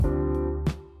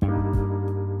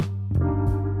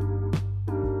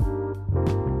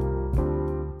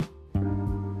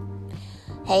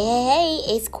Hey,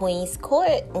 it's Queen's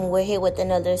Court, and we're here with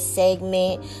another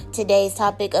segment. Today's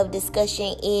topic of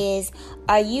discussion is,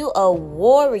 are you a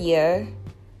warrior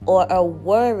or a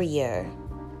worrier?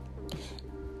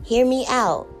 Hear me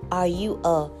out. Are you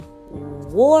a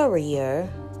warrior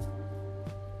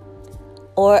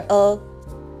or a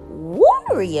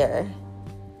warrior?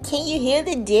 Can you hear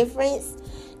the difference?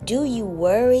 Do you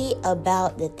worry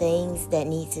about the things that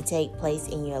need to take place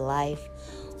in your life?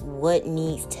 What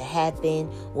needs to happen,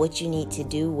 what you need to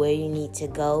do, where you need to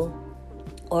go?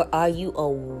 Or are you a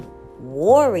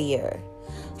warrior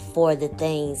for the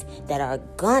things that are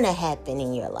gonna happen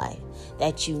in your life,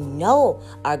 that you know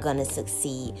are gonna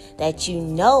succeed, that you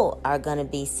know are gonna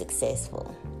be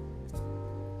successful?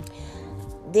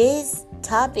 This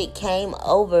topic came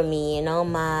over me and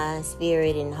on my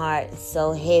spirit and heart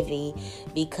so heavy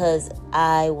because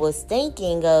I was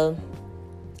thinking of,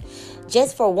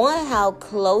 just for one, how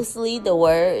closely the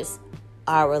words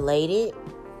are related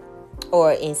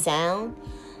or in sound,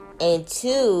 and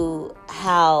two,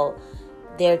 how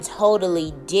they're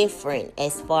totally different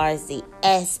as far as the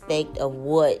aspect of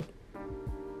what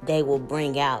they will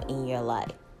bring out in your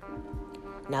life.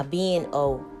 Now, being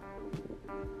a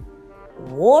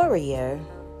warrior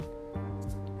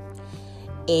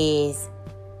is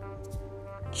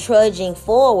trudging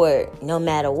forward no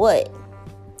matter what,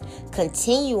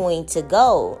 continuing to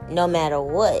go no matter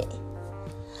what.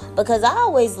 Because I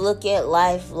always look at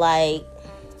life like,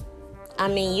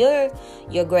 you're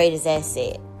your greatest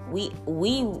asset. We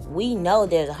know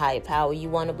there's a higher power. You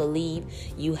want to believe,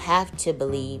 you have to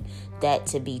believe that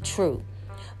to be true.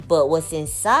 But what's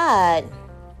inside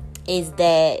is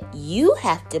that you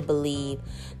have to believe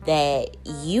that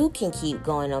you can keep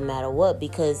going no matter what,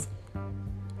 because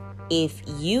if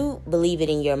you believe it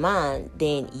in your mind,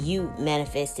 then you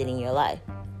manifest it in your life.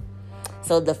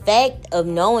 So the fact of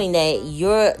knowing that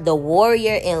you're the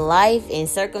warrior in life and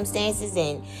circumstances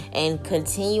and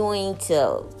continuing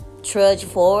to trudge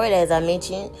forward, as I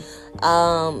mentioned,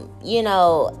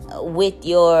 with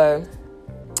your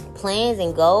plans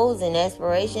and goals and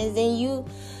aspirations, then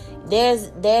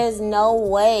there's no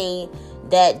way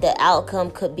that the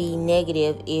outcome could be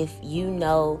negative if you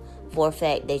know for a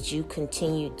fact that you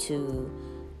continue to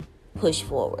push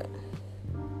forward,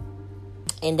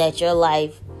 and that your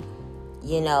life,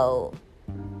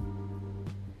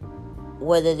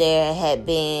 whether there had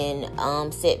been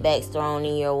setbacks thrown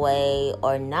in your way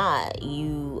or not,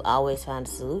 you always found a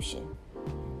solution.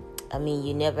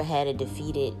 You never had a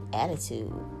defeated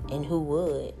attitude, and who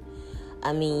would?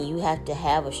 You have to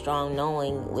have a strong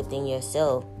knowing within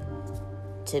yourself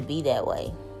to be that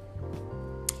way.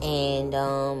 And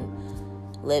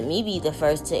let me be the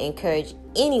first to encourage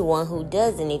anyone who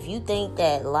doesn't. If you think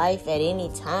that life at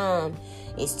any time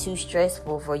is too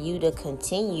stressful for you to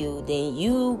continue, then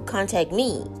you contact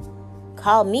me.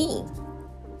 Call me.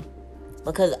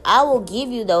 Because I will give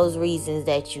you those reasons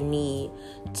that you need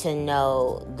to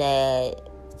know that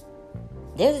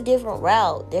there's a different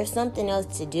route. There's something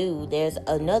else to do. There's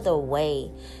another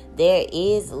way. There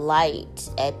is light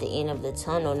at the end of the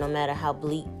tunnel, no matter how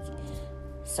bleak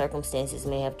circumstances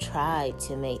may have tried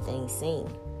to make things seem.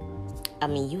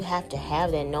 You have to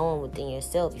have that knowing within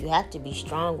yourself. You have to be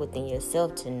strong within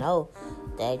yourself to know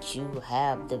that you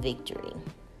have the victory.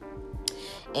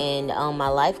 And on my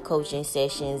life coaching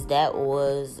sessions, that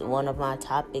was one of my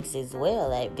topics as well.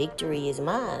 That victory is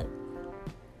mine.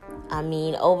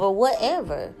 Over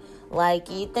whatever. Like,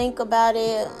 you think about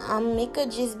it, it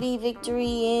could just be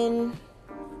victory in,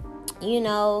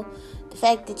 the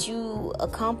fact that you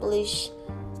accomplish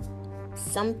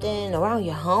something around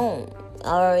your home.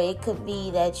 Or it could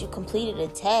be that you completed a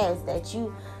task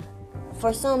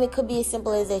for some, it could be as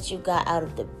simple as that you got out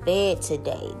of the bed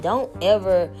today. Don't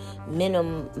ever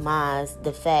minimize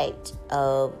the fact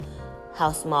of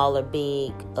how small or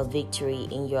big a victory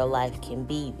in your life can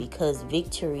be, because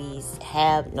victories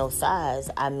have no size.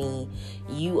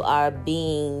 You are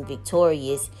being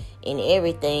victorious in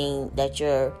everything that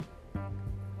you're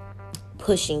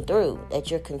pushing through, that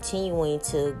you're continuing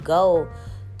to go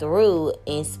through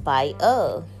in spite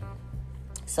of.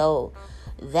 So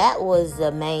that was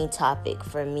the main topic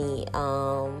for me,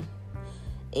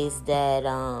 is that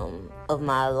of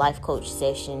my life coach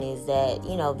session, is that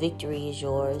victory is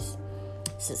yours,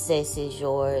 success is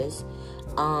yours,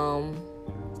 and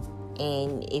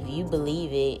if you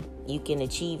believe it, you can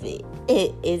achieve it.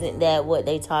 Isn't that what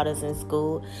they taught us in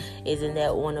school? Isn't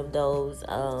that one of those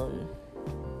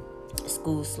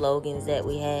school slogans that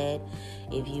we had?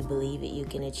 If you believe it, you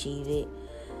can achieve it.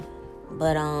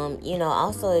 But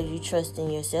also, if you trust in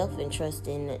yourself and trust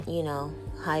in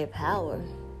higher power,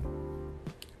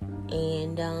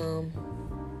 and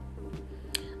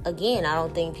again, I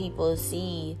don't think people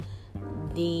see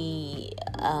the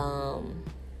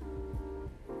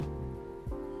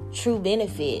true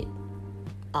benefit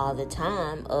all the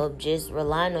time of just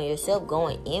relying on yourself,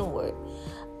 going inward.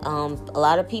 A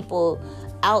lot of people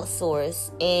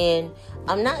outsource, and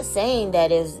I'm not saying that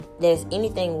there's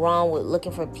anything wrong with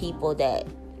looking for people that,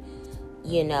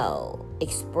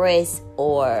 express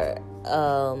or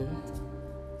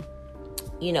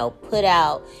put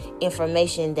out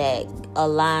information that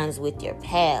aligns with your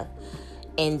path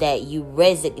and that you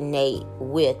resonate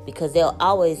with, because there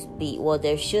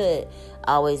should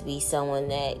always be someone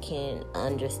that can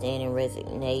understand and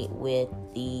resonate with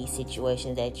the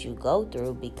situation that you go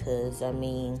through, because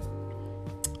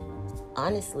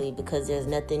honestly, because there's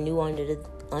nothing new under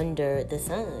the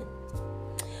sun.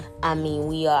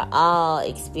 We are all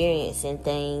experiencing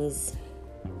things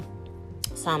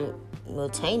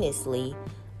simultaneously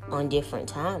on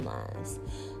different timelines.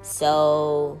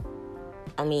 So,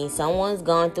 someone's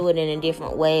gone through it in a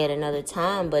different way at another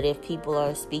time, but if people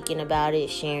are speaking about it,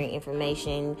 sharing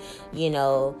information,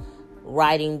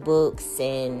 writing books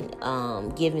and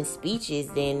giving speeches,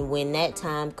 then when that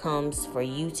time comes for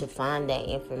you to find that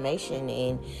information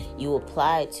and you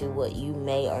apply it to what you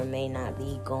may or may not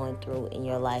be going through in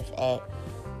your life at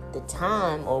the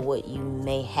time, or what you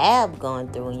may have gone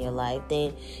through in your life,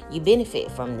 then you benefit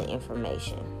from the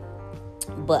information.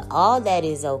 But all that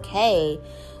is okay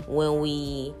when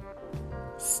we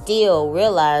still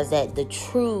realize that the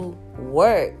true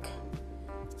work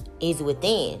is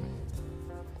within.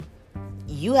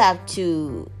 You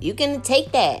can take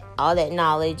all that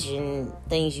knowledge and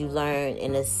things you learn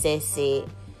and assess it,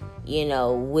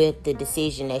 with the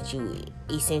decision that you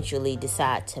essentially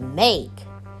decide to make.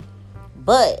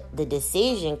 But the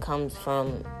decision comes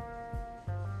from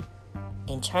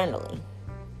internally.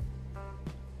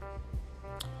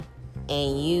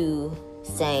 And you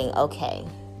saying, okay,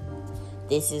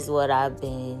 this is what I've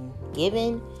been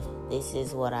given. This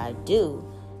is what I do.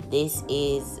 This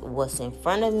is what's in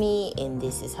front of me, and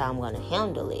this is how I'm going to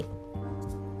handle it.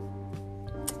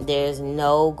 There's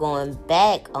no going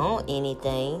back on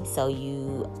anything, so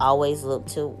you always look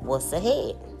to what's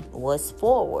ahead, what's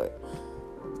forward.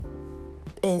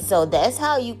 And so that's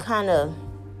how you kind of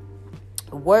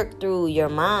work through your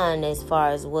mind as far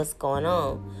as what's going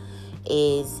on,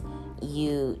 is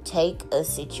you take a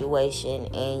situation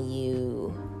and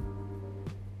you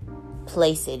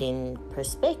place it in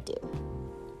perspective.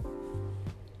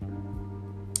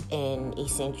 And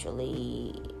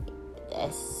essentially,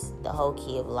 that's the whole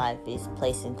key of life, is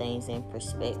placing things in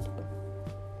perspective.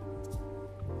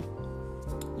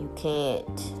 You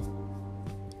can't,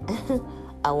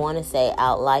 I want to say,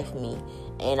 outlife me.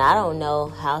 And I don't know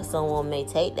how someone may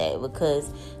take that,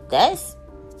 because that's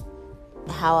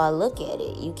how I look at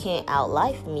it. You can't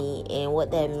outlife me. And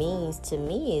what that means to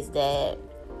me is that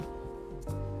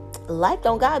life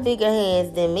don't got bigger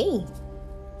hands than me.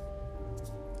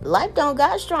 Life don't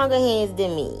got stronger hands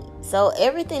than me. So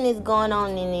everything that's going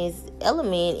on in this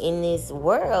element, in this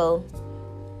world,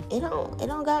 it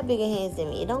don't got bigger hands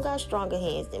than me. It don't got stronger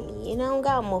hands than me. It don't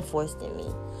got more force than me.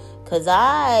 Because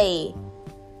I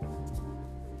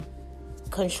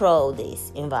control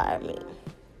this environment.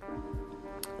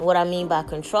 What I mean by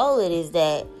control it is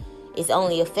that it's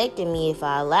only affecting me if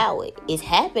I allow it. It's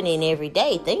happening every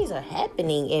day. Things are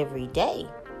happening every day.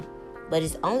 But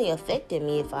it's only affecting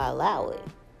me if I allow it.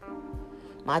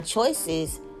 My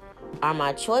choices are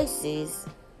my choices,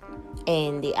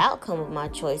 and the outcome of my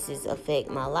choices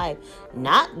affect my life,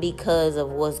 not because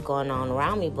of what's going on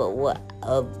around me,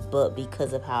 but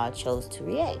because of how I chose to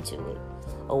react to it,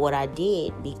 or what I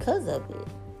did because of it.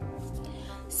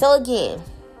 So again,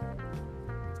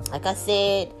 like I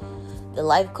said, the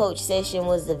life coach session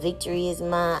was The Victory Is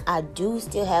Mine. I do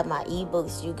still have my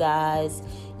ebooks, you guys.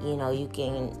 You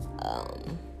can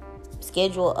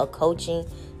schedule a coaching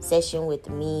session with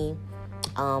me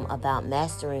about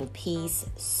mastering peace.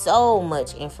 So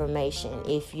much information.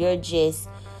 If you're just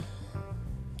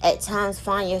at times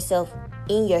find yourself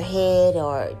in your head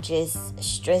or just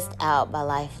stressed out by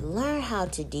life, learn how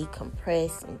to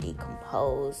decompress and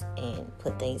decompose and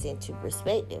put things into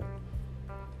perspective.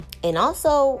 And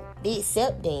also be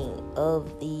accepting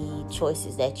of the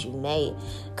choices that you made,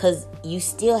 because you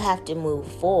still have to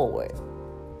move forward.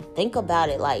 Think about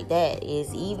it like that,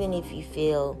 is even if you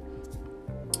feel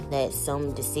that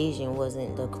some decision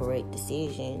wasn't the correct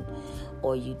decision,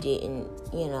 or you didn't,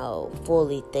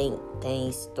 fully think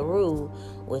things through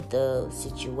with the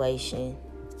situation,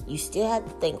 you still have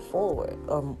to think forward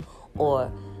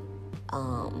or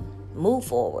move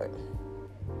forward.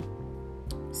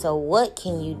 So what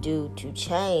can you do to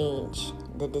change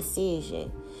the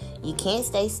decision? You can't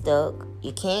stay stuck.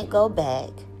 You can't go back.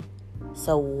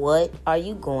 So what are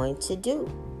you going to do?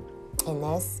 And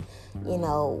that's,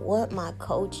 what my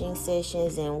coaching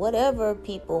sessions and whatever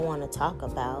people want to talk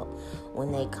about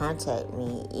when they contact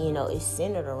me, is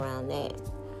centered around that.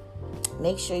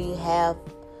 Make sure you have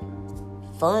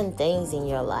fun things in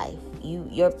your life.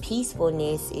 Your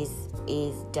peacefulness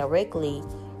is directly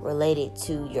related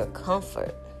to your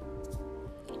comfort.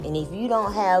 And if you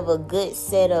don't have a good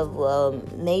set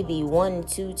of maybe 1,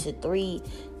 2 to 3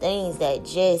 things that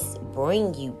just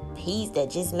bring you peace, that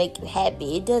just make you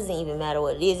happy, it doesn't even matter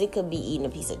what it is. It could be eating a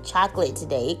piece of chocolate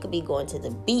today. It could be going to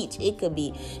the beach. It could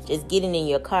be just getting in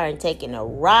your car and taking a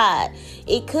ride.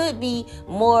 It could be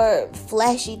more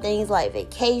flashy things like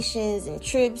vacations and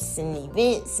trips and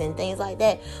events and things like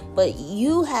that. But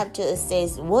you have to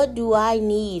assess, what do I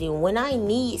need? And when I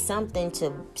need something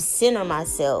to center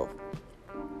myself,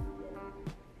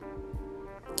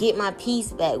 get my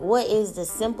peace back, what is the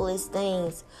simplest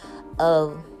things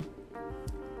of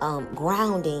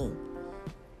grounding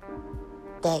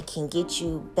that can get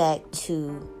you back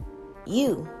to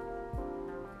you?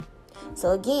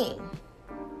 So again,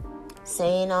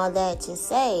 saying all that to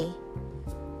say,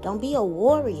 don't be a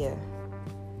warrior.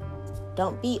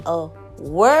 Don't be a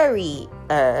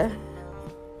worrier.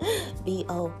 Be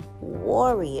a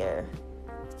warrior.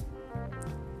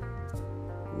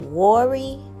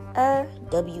 Worrier, WORRIER,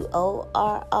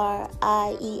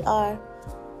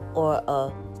 or a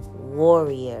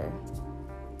warrior,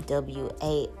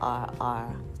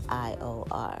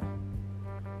 WARRIOR.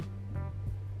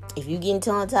 If you getting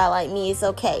tongue-tied like me, it's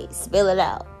okay. Spell it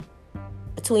out.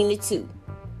 Between the two,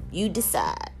 you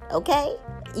decide, okay?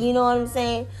 You know what I'm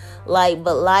saying?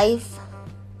 But life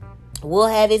will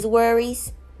have its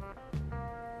worries,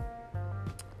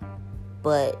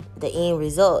 but the end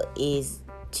result is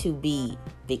to be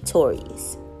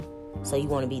victorious. So you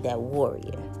want to be that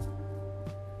warrior,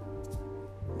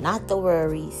 not the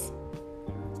worries,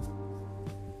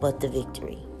 but the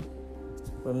victory.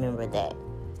 Remember that.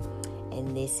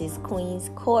 And this is Queen's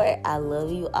Court. I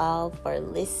love you all for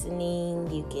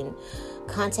listening. You can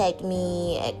contact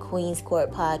me at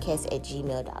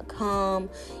queenscourtpodcast@gmail.com.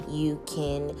 You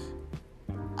can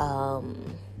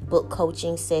book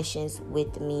coaching sessions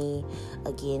with me.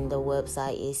 Again, the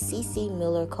website is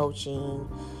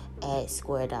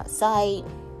ccmillercoaching@square.site.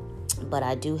 But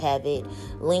I do have it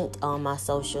linked on my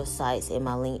social sites in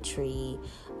my Linktree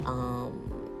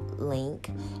link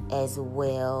as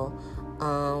well.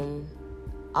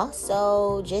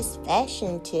 Also, just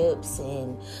fashion tips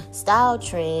and style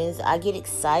trends. I get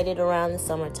excited around the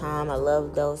summertime. I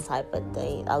love those type of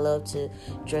things. I love to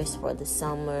dress for the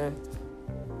summer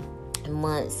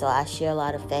months, so I share a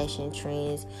lot of fashion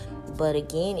trends. But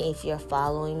again, if you're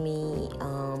following me,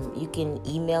 you can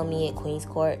email me at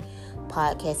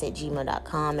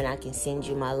queenscourtpodcast@gmail.com, and I can send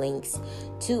you my links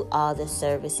to all the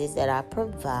services that I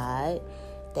provide.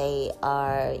 They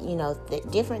are,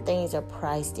 different things are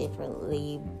priced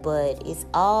differently, but it's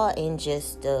all in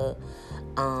just the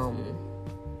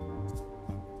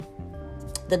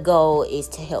goal is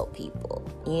to help people,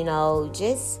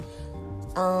 just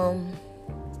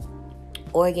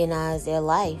organize their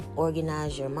life,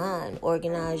 organize your mind,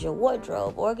 organize your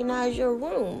wardrobe, organize your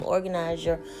room, organize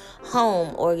your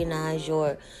home, organize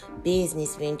your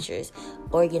business ventures,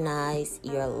 organize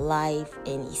your life,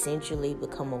 and essentially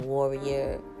become a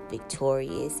warrior,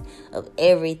 victorious of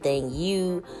everything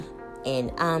you.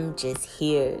 And I'm just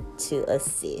here to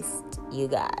assist you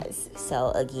guys.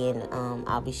 So again,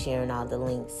 I'll be sharing all the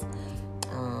links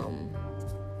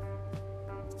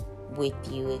with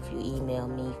you if you email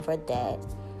me for that.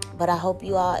 But I hope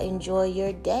you all enjoy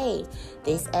your day.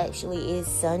 This actually is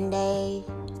Sunday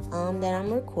that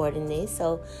I'm recording this,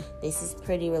 so this is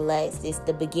pretty relaxed. It's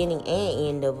the beginning and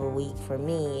end of a week for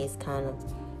me. It's kind of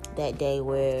that day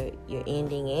where you're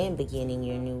ending and beginning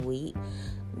your new week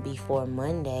before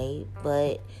Monday.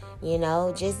 But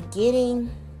just getting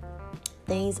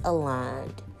things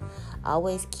aligned,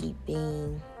 always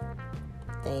keeping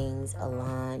things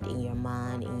aligned in your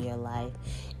mind, in your life,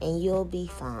 and you'll be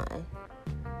fine.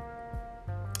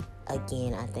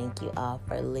 Again, I thank you all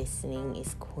for listening.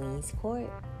 It's Queen's Court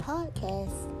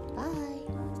Podcast. Bye.